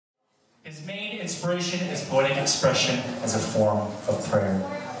His main inspiration is poetic expression as a form of prayer.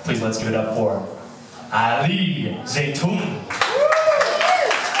 Please let's give it up for Ali Zeitoun.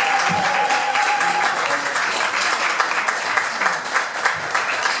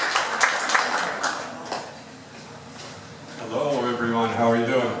 Hello everyone, how are you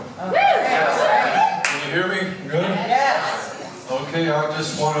doing? Can you hear me? Good? Yes. Okay, I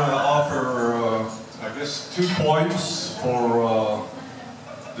just want to offer, I guess, 2 points for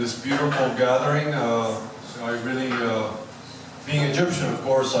this beautiful gathering. I really, being Egyptian, of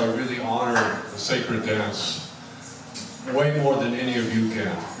course, I really honor the sacred dance way more than any of you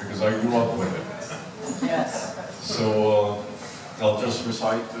can, because I grew up with it. Yes. So I'll just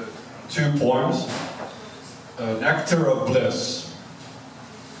recite the 2 poems. Nectar of Bliss.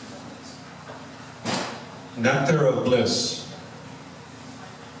 Nectar of bliss,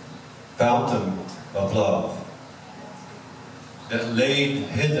 fountain of love, that laid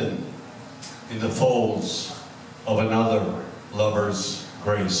hidden in the folds of another lover's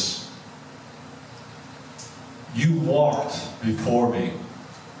grace. You walked before me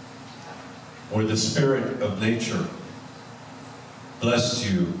where the spirit of nature blessed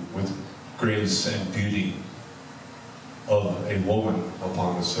you with grace and beauty of a woman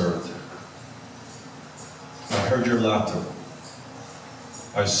upon this earth. I heard your laughter.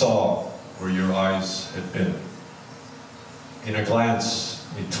 I saw where your eyes had been. In a glance,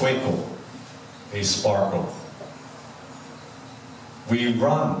 a twinkle, a sparkle. We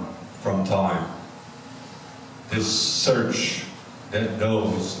run from time, this search that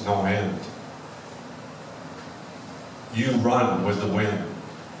knows no end. You run with the wind.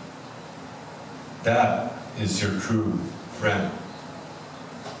 That is your true friend.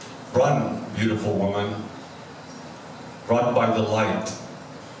 Run, beautiful woman. Run by the light.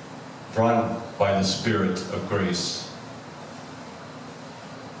 Run by the spirit of grace.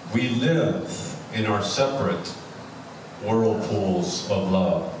 We live in our separate whirlpools of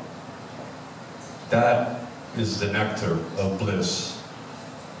love. That is the nectar of bliss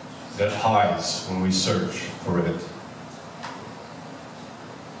that hides when we search for it.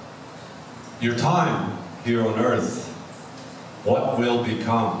 Your time here on earth, what will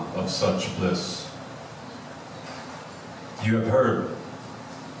become of such bliss? You have heard,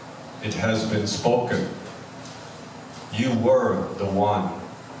 it has been spoken. You were the one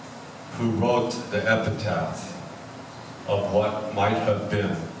who wrote the epitaph of what might have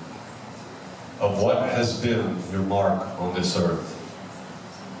been, of what has been your mark on this earth.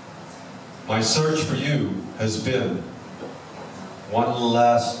 My search for you has been one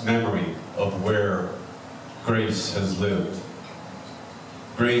last memory of where grace has lived.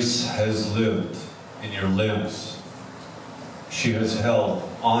 Grace has lived in your limbs. She has held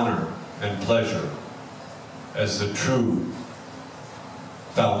honor and pleasure as the true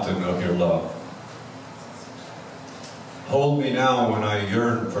fountain of your love. Hold me now when I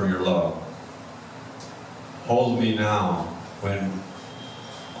yearn for your love. Hold me now when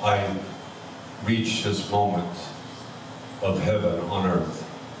I reach this moment of heaven on earth.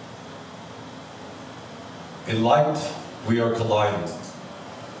 In light, we are colliding,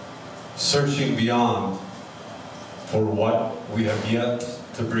 searching beyond for what we have yet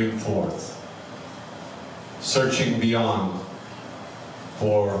to bring forth, searching beyond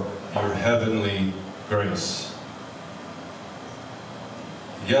for your heavenly grace.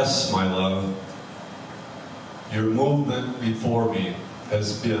 Yes, my love, your movement before me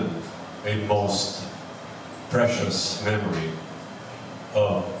has been a most precious memory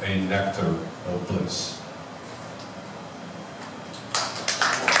of a nectar of bliss.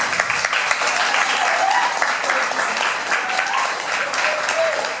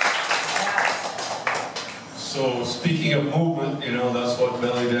 So speaking of movement, you know, that's what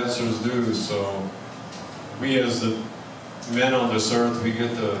belly dancers do. So we as the men on this earth, we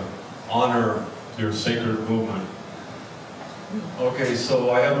get to honor your sacred movement. Okay,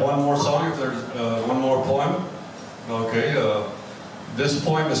 so I have one more song, if there's one more poem. Okay, this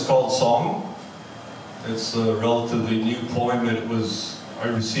poem is called Song. It's a relatively new poem. I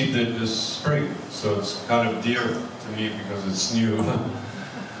received it this spring, so it's kind of dear to me because it's new.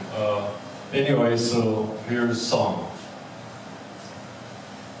 Anyway, so here's Song.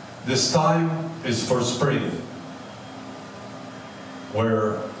 This time is for spring,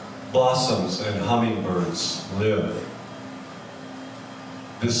 where blossoms and hummingbirds live.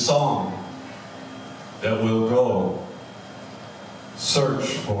 This song that will go search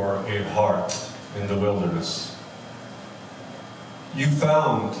for a heart in the wilderness. You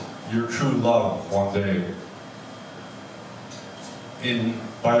found your true love one day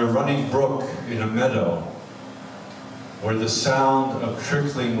by a running brook in a meadow where the sound of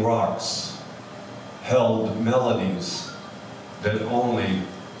trickling rocks held melodies that only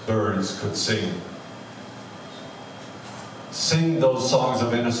birds could sing. Sing those songs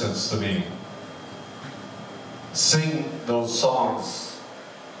of innocence to me. Sing those songs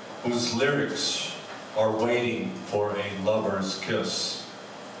whose lyrics are waiting for a lover's kiss.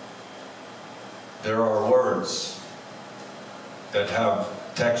 There are words that have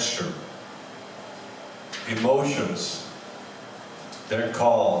texture, emotions that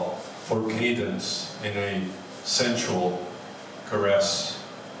call for cadence in a sensual caress.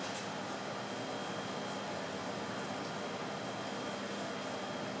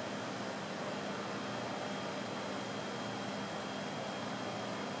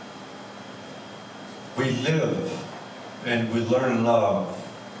 We live and we learn love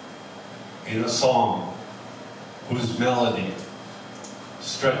in a song whose melody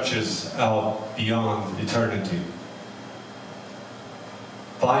stretches out beyond eternity.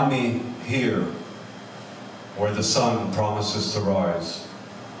 Find me here where the sun promises to rise.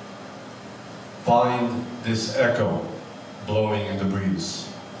 Find this echo blowing in the breeze.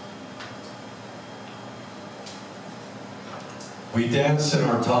 We dance in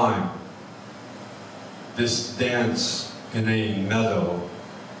our time, this dance in a meadow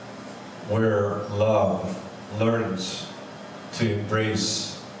where love learns to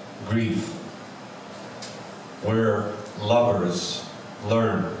embrace grief, where lovers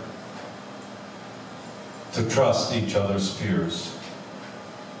learn to trust each other's fears.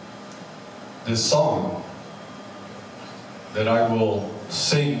 This song that I will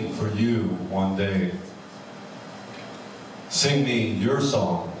sing for you one day, sing me your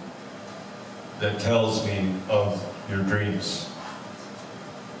song that tells me of your dreams.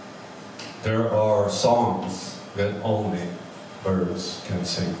 There are songs that only birds can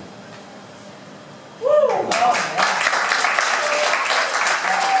sing. Woo!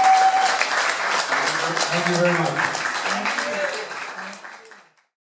 Thank you very much.